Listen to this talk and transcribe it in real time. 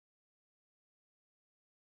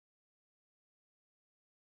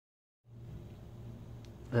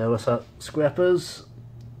What's up, scrappers?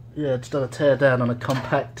 Yeah, just done a tear down on a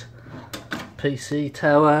compact PC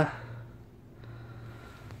tower.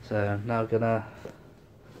 So now gonna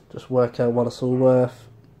just work out what it's all worth.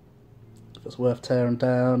 If it's worth tearing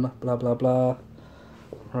down, blah blah blah.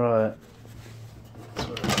 Right.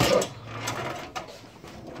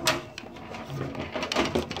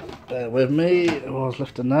 Bear with me while I was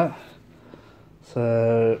lifting that.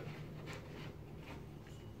 So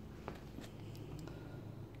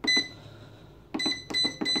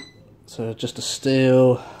just a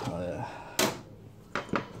steel. Oh yeah.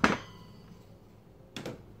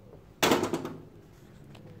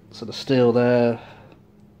 So the steel there.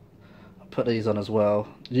 I put these on as well.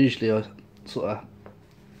 Usually I sort of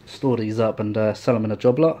store these up and sell them in a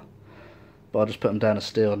job lot, but I'll just put them down as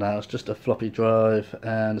steel now. It's just a floppy drive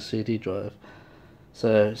and a CD drive.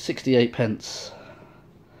 So 68 pence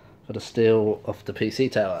for the steel off the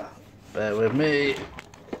PC tower. Bear with me.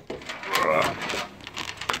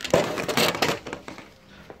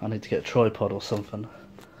 I need to get a tripod or something.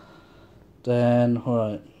 Then,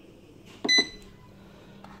 alright.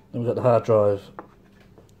 Then we've got the hard drive.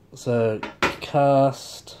 So,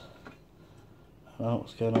 cast. Oh,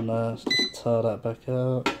 what's going on there? Let's just tie that back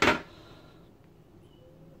out.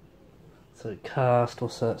 So, cast,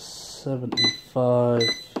 what's that? 75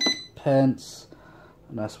 pence.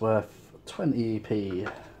 And that's worth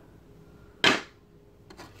 20p.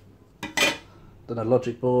 Then a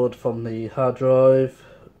logic board from the hard drive,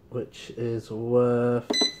 which is worth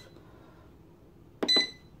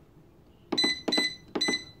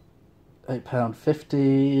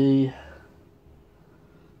 £8.50, and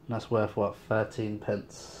that's worth what, 13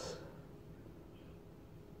 pence.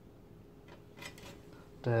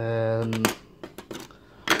 Then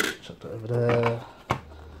chuck that over there.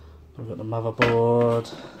 We've got the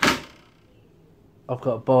motherboard. I've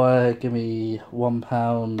got a buyer, give me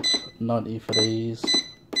 £1.90 for these.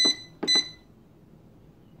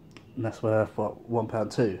 And that's worth what,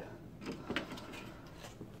 £1.02.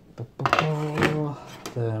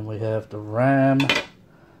 Then we have the RAM,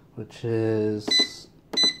 which is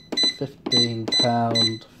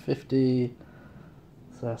 £15.50.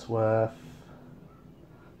 So that's worth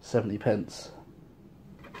 70 pence.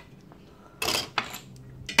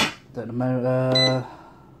 Then the motor,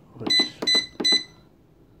 which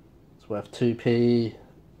is worth 2p,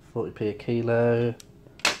 40p a kilo.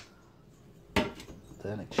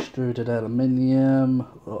 Then extruded aluminium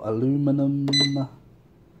or aluminum,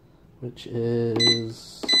 which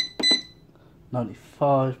is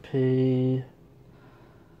 95p.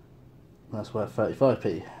 That's worth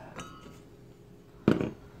 35p.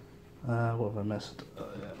 What have I missed? Oh,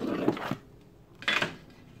 yeah.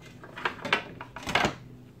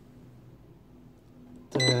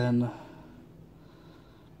 Then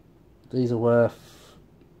these are worth,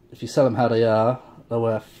 if you sell them how they are, they're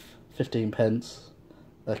worth 15 pence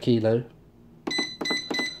a kilo,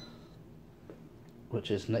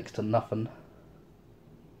 which is next to nothing.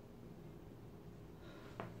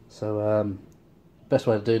 So best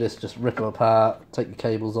way to do this is just rip them apart, take the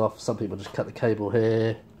cables off. Some people just cut the cable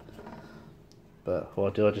here, but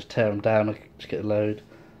what I do, I just tear them down, I just get a load.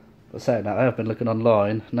 But saying that, I have been looking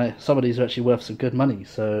online. Now some of these are actually worth some good money,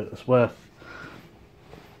 so it's worth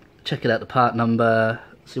checking out the part number,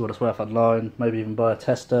 see what it's worth online, maybe even buy a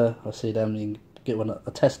tester. I see them, you can get one,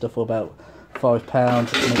 a tester for about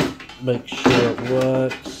 £5, make sure it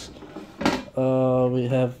works.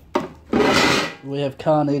 We have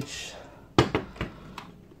carnage,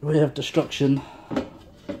 we have destruction.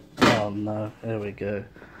 Oh no, there we go.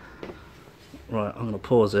 Right, I'm going to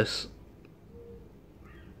pause this.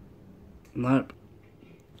 Nope.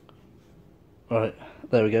 Right,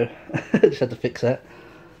 there we go. Just had to fix that.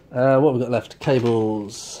 What have we got left?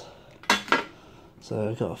 Cables. So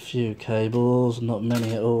I've got a few cables, not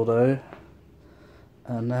many at all though.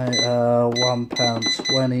 And they are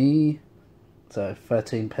 £1.20, so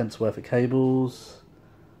 13 pence worth of cables.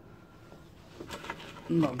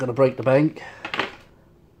 Not going to break the bank.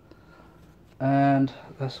 And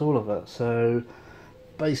that's all of it. So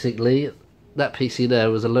basically that PC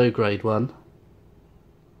there was a low grade one.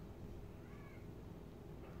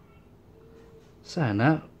 Saying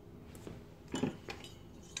that,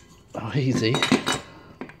 oh easy.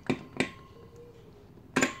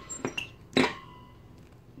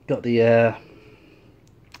 Got the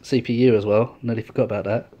CPU as well, nearly forgot about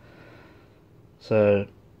that. So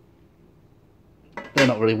they're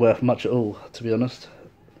not really worth much at all, to be honest.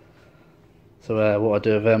 So what I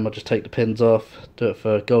do with them, I just take the pins off, do it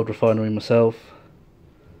for gold refinery myself.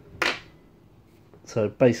 So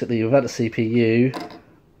basically without the CPU,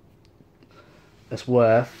 it's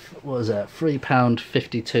worth, what is that,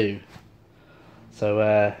 £3.52.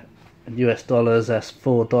 So in US dollars, that's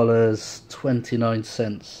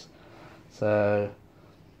 $4.29. So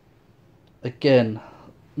again,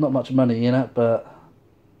 not much money in it, but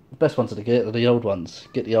the best ones to get are the old ones.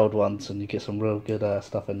 Get the old ones and you get some real good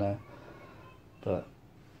stuff in there. But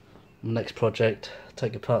next project,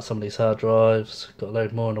 take apart some of these hard drives. Got a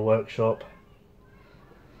load more in the workshop.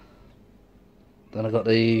 Then I got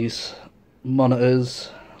these monitors,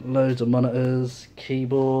 loads of monitors,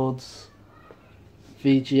 keyboards,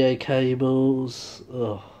 VGA cables.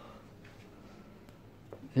 Oh,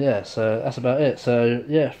 yeah. So that's about it. So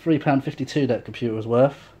yeah, £3.52 that computer was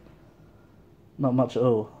worth. Not much at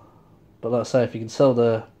all. But like I say, if you can sell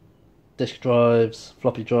the disk drives,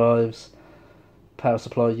 floppy drives, power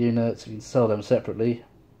supply units, if you can sell them separately, you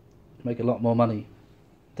make a lot more money.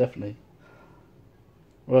 Definitely.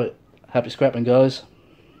 Right, happy scrapping, guys.